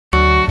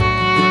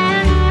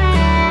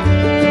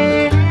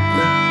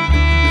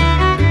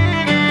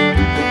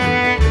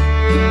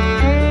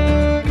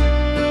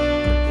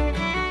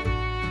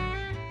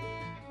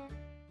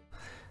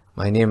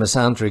My name is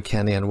Andrew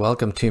Kenny and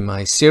welcome to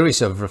my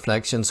series of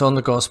reflections on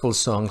the gospel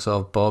songs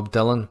of Bob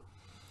Dylan.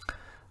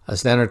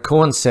 As Leonard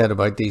Cohen said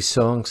about these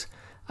songs,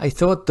 I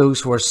thought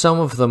those were some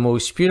of the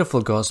most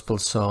beautiful gospel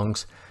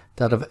songs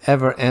that have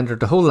ever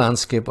entered the whole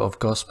landscape of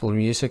gospel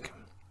music.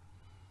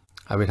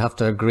 I would have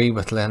to agree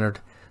with Leonard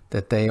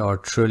that they are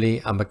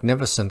truly a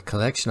magnificent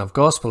collection of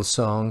gospel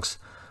songs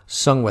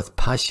sung with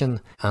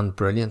passion and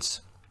brilliance.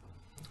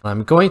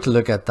 I'm going to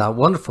look at that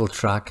wonderful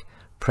track,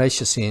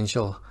 Precious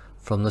Angel,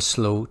 from the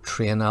Slow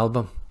Train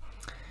album.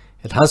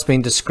 It has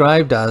been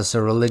described as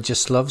a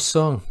religious love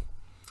song.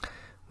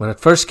 When it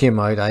first came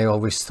out, I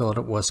always thought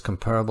it was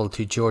comparable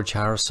to George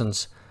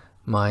Harrison's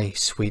My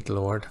Sweet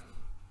Lord.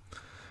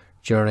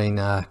 During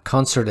a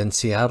concert in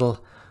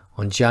Seattle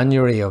on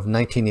January of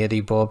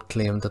 1980, Bob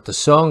claimed that the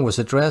song was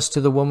addressed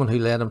to the woman who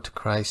led him to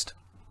Christ.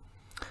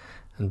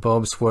 In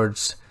Bob's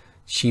words,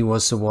 she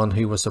was the one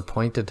who was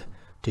appointed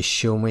to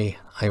show me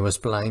I was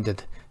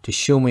blinded, to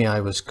show me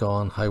I was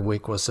gone, how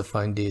weak was the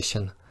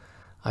foundation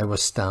I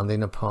was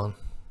standing upon.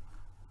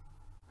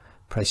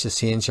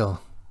 Precious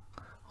angel,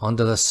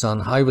 under the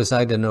sun, how was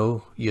I to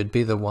know you'd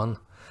be the one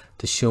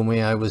to show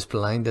me I was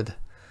blinded,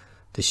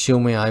 to show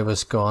me I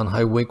was gone,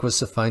 how weak was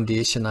the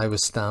foundation I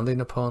was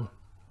standing upon.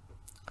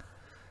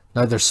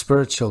 Now there's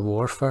spiritual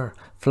warfare,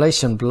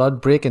 flesh and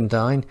blood breaking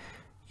down.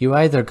 You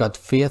either got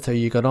faith or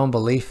you got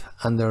unbelief,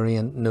 and there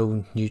ain't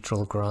no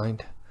neutral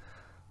ground.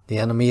 The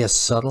enemy is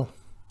subtle.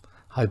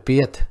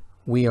 Howbeit,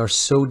 we are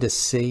so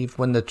deceived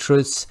when the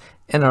truth's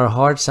in our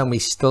hearts and we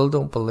still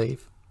don't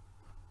believe.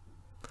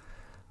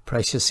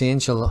 Precious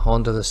angel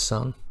under the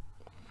sun.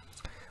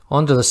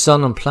 Under the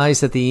sun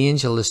implies that the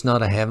angel is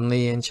not a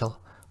heavenly angel,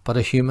 but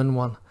a human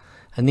one.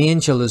 An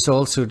angel is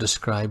also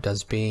described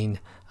as being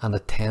an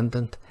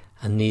attendant,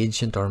 an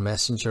agent or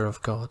messenger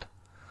of God.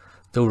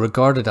 Though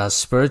regarded as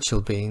spiritual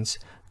beings,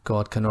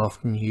 God can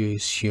often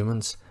use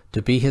humans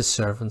to be his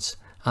servants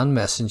and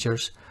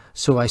messengers.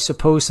 So I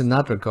suppose in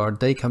that regard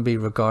they can be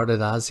regarded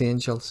as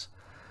angels,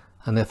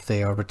 and if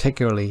they are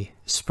particularly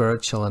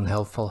spiritual and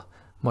helpful,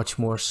 much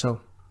more so.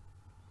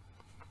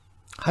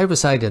 How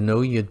was I to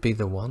know you'd be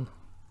the one?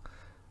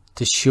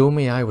 To show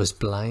me I was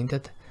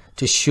blinded,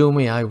 to show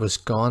me I was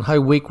gone, how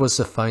weak was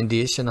the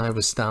foundation I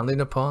was standing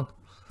upon?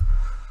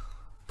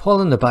 Paul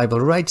in the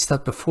Bible writes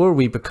that before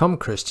we become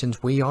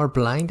Christians we are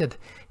blinded.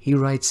 He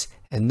writes,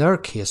 in their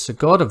case the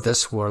God of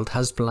this world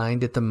has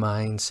blinded the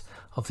minds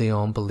of the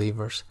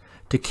unbelievers,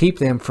 to keep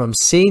them from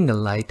seeing the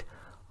light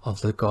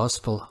of the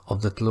gospel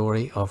of the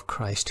glory of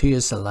Christ, who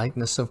is the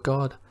likeness of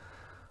God.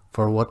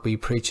 For what we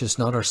preach is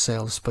not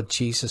ourselves, but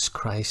Jesus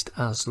Christ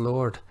as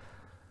Lord,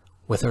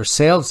 with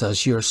ourselves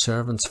as your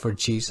servants for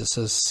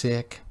Jesus'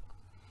 sake.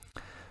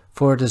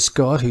 For it is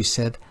God who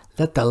said,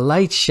 let the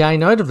light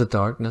shine out of the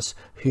darkness,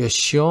 who has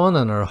shone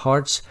in our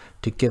hearts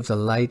to give the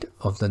light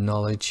of the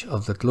knowledge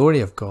of the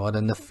glory of God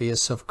in the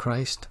face of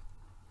Christ.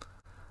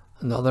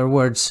 In other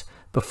words,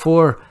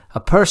 before a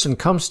person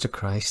comes to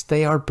Christ,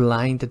 they are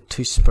blinded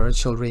to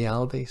spiritual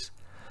realities.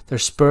 Their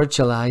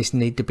spiritual eyes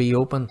need to be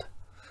opened.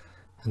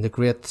 In the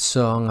great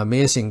song,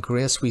 Amazing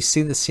Grace, we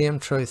see the same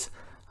truth.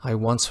 I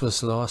once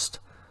was lost,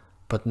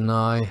 but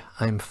now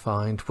I'm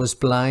found. Was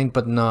blind,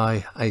 but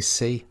now I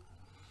see.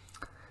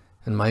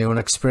 In my own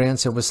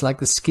experience, it was like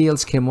the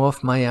scales came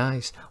off my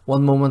eyes.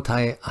 One moment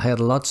I had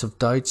lots of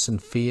doubts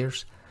and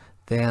fears.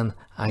 Then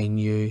I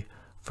knew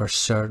for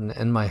certain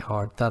in my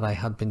heart that I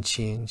had been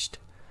changed.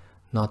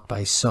 Not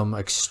by some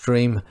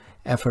extreme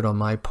effort on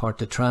my part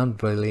to try and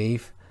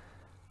believe,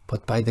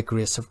 but by the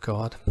grace of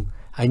God.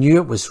 I knew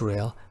it was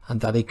real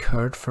and that he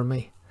cared for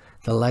me.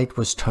 The light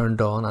was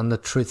turned on and the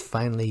truth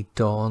finally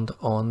dawned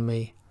on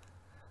me.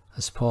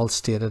 As Paul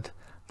stated,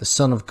 the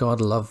Son of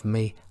God loved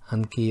me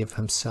and gave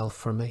himself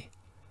for me.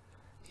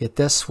 Yet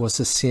this was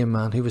the same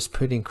man who was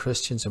putting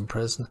Christians in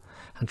prison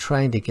and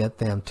trying to get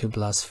them to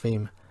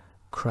blaspheme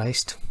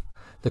Christ.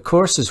 The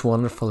chorus is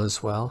wonderful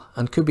as well,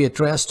 and could be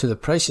addressed to the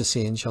precious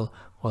angel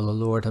or the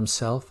Lord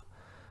himself.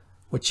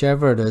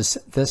 Whichever it is,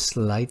 this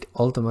light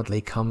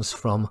ultimately comes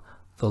from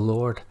the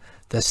Lord.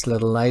 This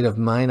little light of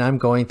mine, I'm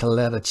going to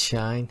let it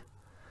shine,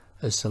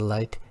 is the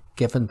light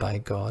given by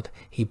God.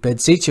 He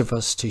bids each of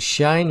us to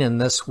shine in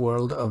this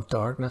world of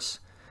darkness,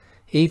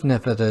 even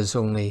if it is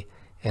only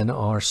in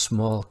our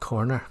small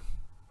corner.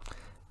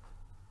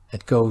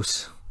 It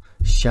goes,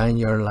 shine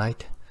your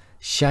light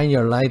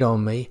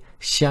on me.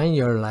 Shine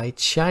your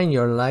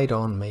light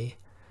on me.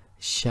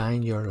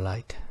 Shine your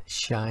light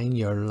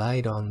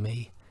on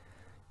me.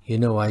 You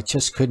know, I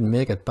just couldn't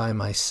make it by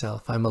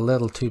myself. I'm a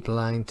little too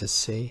blind to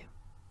see.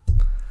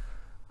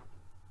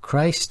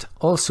 Christ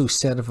also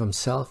said of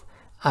himself,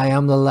 I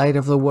am the light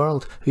of the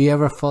world.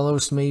 Whoever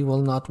follows me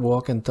will not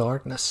walk in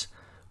darkness,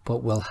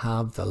 but will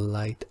have the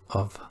light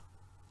of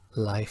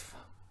life.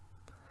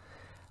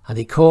 And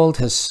he called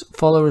his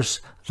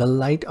followers the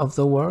light of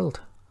the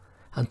world,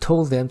 and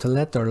told them to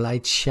let their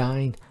light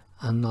shine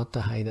and not to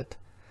hide it.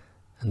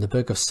 In the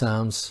book of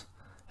Psalms,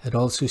 it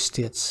also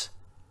states,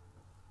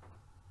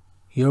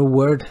 your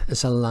word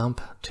is a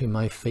lamp to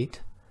my feet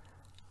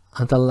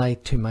and a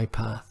light to my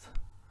path.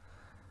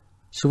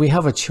 So we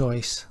have a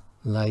choice,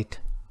 light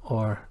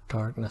or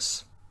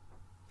darkness.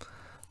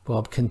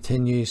 Bob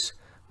continues,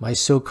 my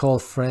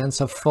so-called friends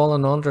have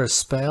fallen under a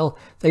spell.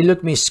 They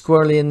look me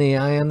squarely in the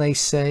eye and they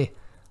say,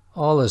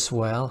 all is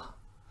well.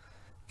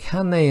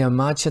 Can they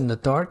imagine the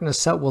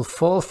darkness that will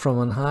fall from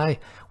on high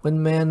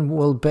when men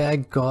will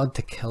beg God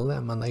to kill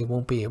them and they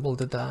won't be able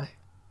to die?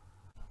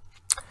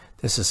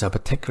 This is a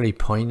particularly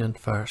poignant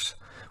verse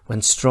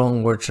when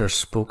strong words are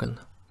spoken.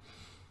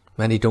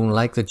 Many don't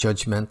like the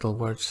judgmental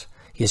words.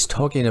 He is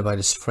talking about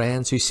his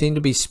friends who seem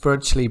to be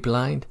spiritually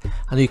blind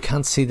and who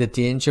can't see the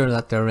danger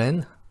that they're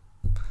in.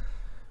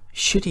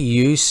 Should he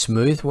use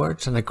smooth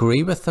words and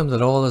agree with them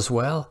that all is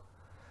well?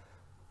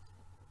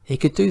 He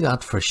could do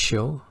that for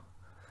show,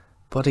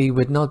 but he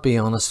would not be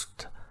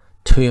honest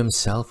to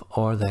himself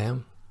or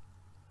them.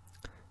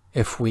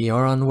 If we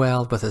are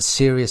unwell with a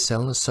serious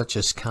illness such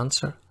as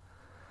cancer,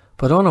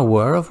 but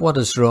unaware of what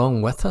is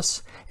wrong with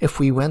us, if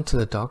we went to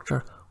the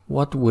doctor,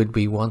 what would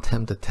we want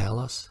him to tell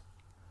us?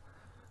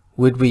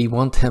 Would we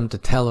want him to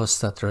tell us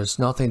that there is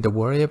nothing to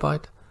worry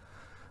about?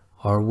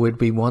 Or would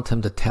we want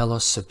him to tell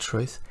us the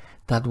truth,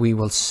 that we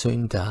will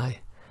soon die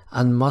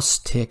and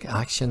must take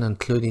action,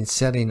 including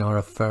setting our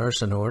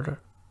affairs in order?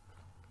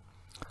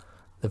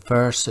 The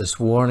verse is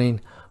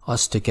warning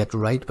us to get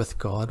right with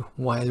God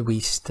while we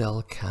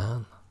still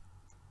can.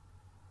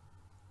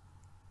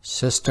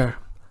 Sister,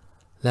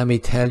 let me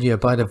tell you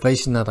about a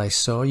vision that I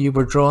saw. You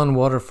were drawing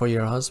water for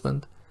your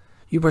husband.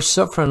 You were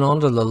suffering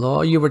under the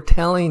law. You were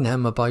telling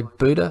him about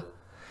Buddha.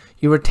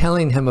 You were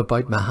telling him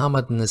about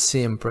Muhammad in the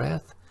same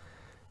breath.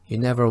 You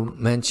never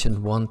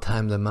mentioned one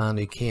time the man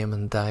who came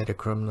and died a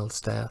criminal's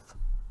death.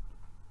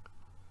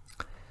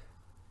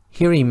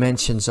 Here he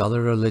mentions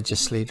other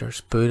religious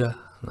leaders, Buddha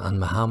and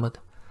Muhammad,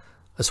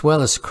 as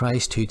well as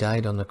Christ who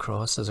died on the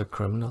cross as a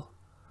criminal,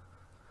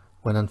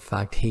 when in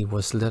fact he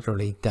was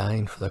literally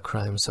dying for the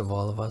crimes of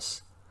all of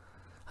us,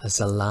 as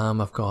the Lamb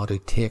of God who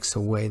takes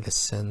away the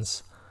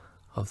sins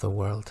of the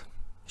world.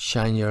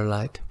 Shine your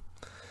light.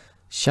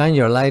 Shine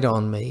your light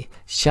on me.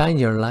 Shine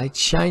your light.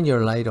 Shine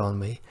your light on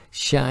me.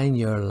 Shine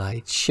your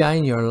light.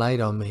 Shine your light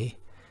on me.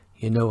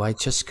 You know, I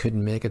just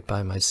couldn't make it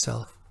by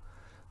myself.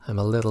 I'm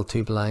a little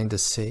too blind to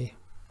see.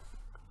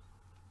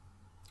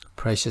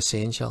 Precious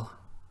angel,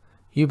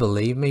 you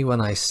believe me when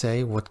I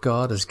say what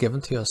God has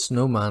given to us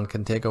no man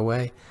can take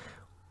away.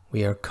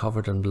 We are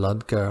covered in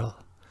blood, girl.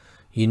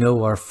 You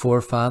know our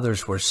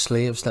forefathers were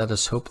slaves. Let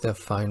us hope they've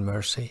found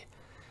mercy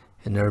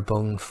in their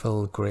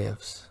bone-filled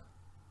graves.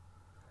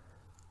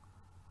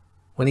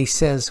 When he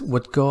says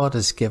what God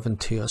has given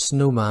to us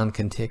no man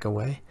can take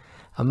away,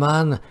 a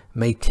man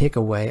may take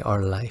away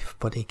our life,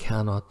 but he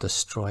cannot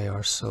destroy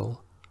our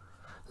soul.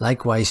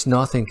 Likewise,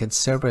 nothing can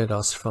separate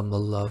us from the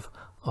love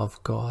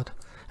of God.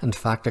 In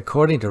fact,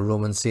 according to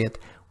Romans 8,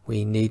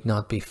 we need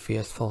not be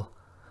fearful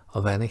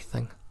of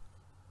anything.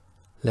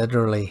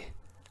 Literally,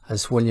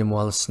 as William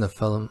Wallace in the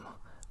film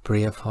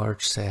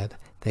Braveheart said,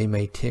 they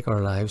may take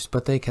our lives,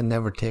 but they can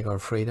never take our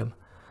freedom.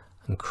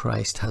 And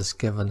Christ has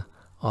given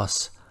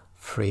us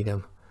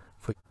freedom.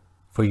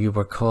 For you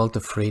were called to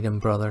freedom,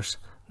 brothers.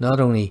 Not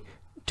only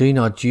do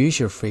not use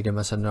your freedom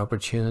as an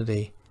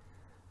opportunity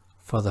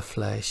for the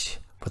flesh,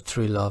 but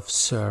through love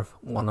serve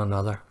one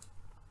another.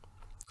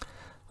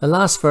 The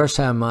last verse,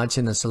 I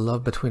imagine, is the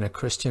love between a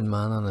Christian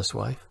man and his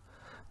wife,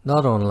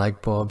 not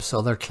unlike Bob's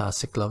other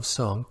classic love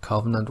song,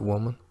 Covenant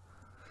Woman.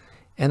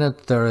 In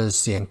it there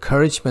is the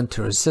encouragement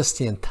to resist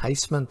the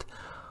enticement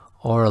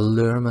or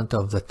allurement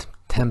of the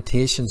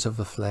temptations of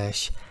the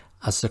flesh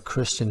as the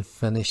Christian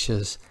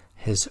finishes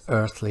his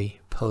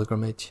earthly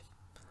pilgrimage.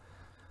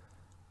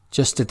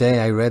 Just today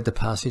I read the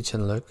passage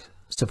in Luke.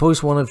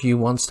 Suppose one of you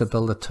wants to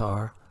build a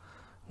tower.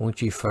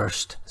 Won't you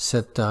first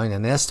sit down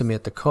and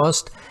estimate the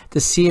cost to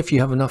see if you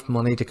have enough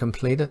money to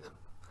complete it?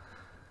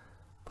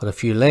 But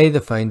if you lay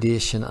the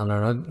foundation and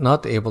are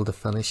not able to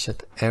finish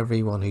it,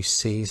 everyone who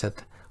sees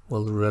it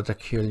will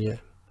ridicule you,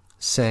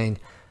 saying,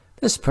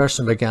 "This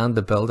person began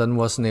to build and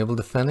wasn't able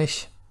to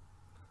finish."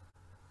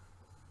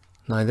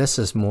 Now this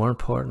is more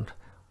important.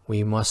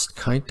 We must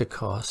count the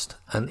cost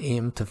and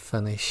aim to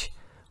finish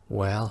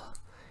well.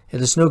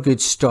 It is no good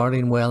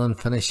starting well and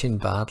finishing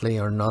badly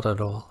or not at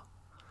all.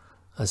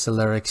 As the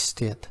lyrics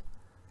state,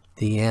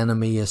 the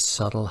enemy is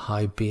subtle,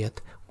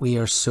 howbeit we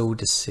are so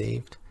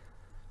deceived.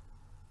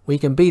 We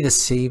can be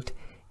deceived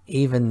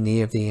even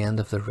near the end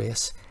of the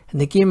race. In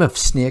the game of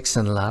snakes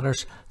and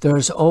ladders, there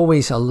is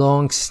always a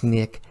long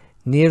snake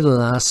near the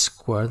last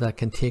square that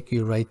can take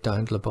you right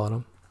down to the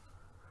bottom.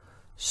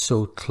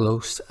 So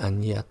close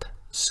and yet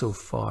so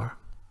far.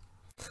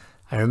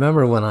 I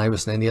remember when I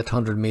was in an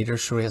 800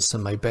 meters race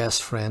and my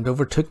best friend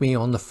overtook me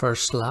on the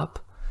first lap.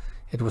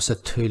 It was a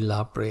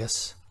 2-lap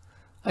race.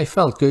 I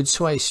felt good,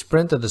 so I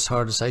sprinted as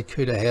hard as I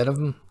could ahead of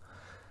him,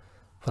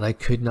 but I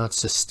could not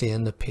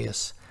sustain the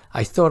pace.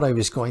 I thought I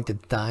was going to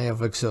die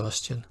of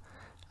exhaustion,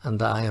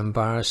 and I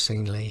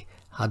embarrassingly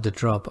had to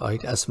drop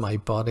out as my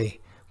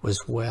body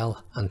was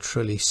well and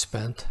truly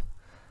spent.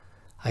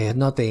 I had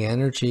not the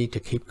energy to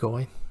keep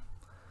going.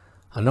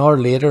 An hour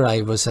later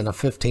I was in a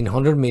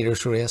 1500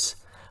 meters race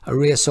a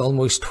race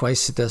almost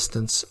twice the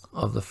distance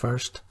of the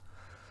first.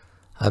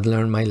 I'd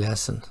learned my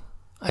lesson.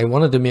 I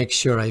wanted to make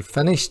sure I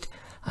finished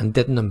and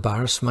didn't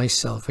embarrass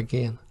myself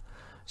again.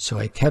 So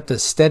I kept a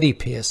steady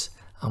pace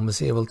and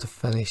was able to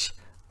finish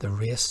the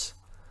race.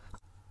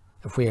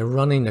 If we are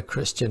running a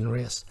Christian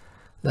race,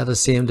 let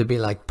us aim to be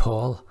like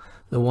Paul,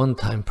 the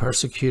one-time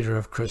persecutor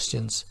of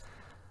Christians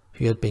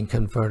who had been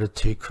converted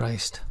to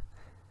Christ.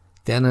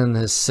 Then in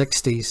his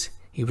 60s,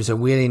 he was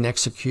awaiting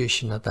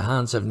execution at the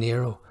hands of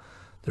Nero,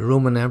 the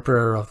Roman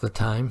emperor of the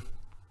time.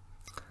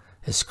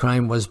 His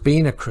crime was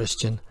being a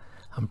Christian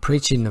and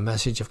preaching the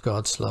message of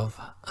God's love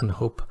and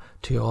hope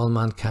to all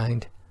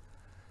mankind.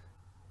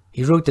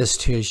 He wrote this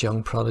to his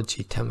young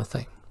prodigy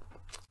Timothy.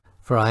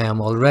 For I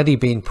am already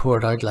being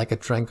poured out like a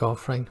drink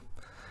offering,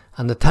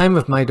 and the time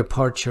of my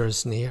departure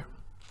is near.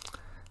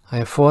 I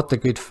have fought the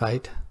good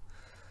fight.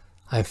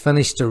 I have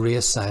finished the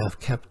race. I have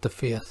kept the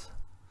faith.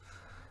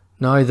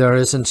 Now there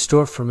is in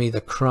store for me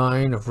the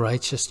crown of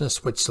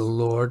righteousness, which the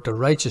Lord, the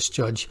righteous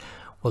judge,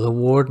 will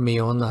award me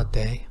on that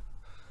day.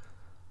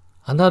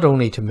 And not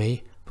only to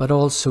me, but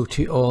also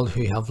to all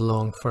who have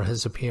longed for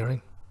his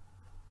appearing.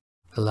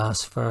 The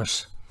last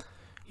verse.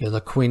 You're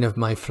the queen of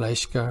my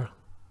flesh, girl.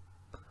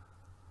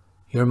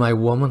 You're my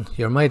woman.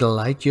 You're my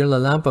delight. You're the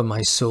lamp of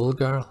my soul,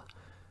 girl.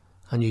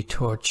 And you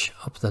torch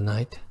up the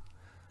night.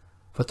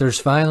 But there's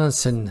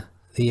violence in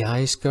the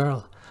eyes,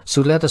 girl.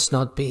 So let us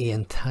not be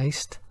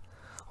enticed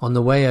on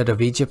the way out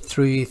of Egypt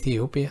through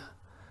Ethiopia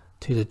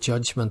to the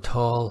judgment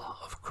hall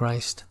of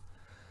Christ.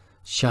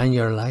 Shine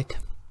your light.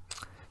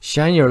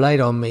 Shine your light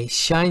on me.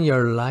 Shine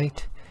your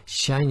light.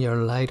 Shine your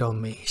light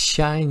on me.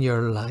 Shine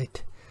your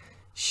light.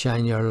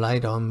 Shine your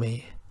light on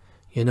me.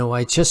 You know,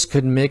 I just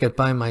couldn't make it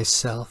by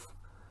myself.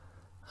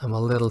 I'm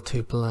a little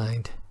too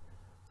blind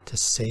to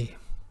see.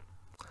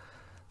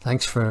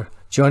 Thanks for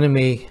joining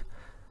me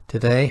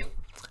today.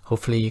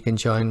 Hopefully you can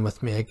join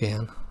with me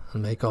again.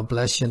 And may God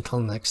bless you until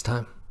next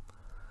time.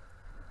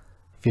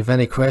 If you have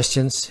any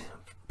questions,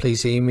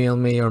 please email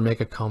me or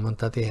make a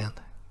comment at the end.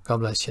 God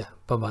bless you.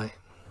 Bye-bye.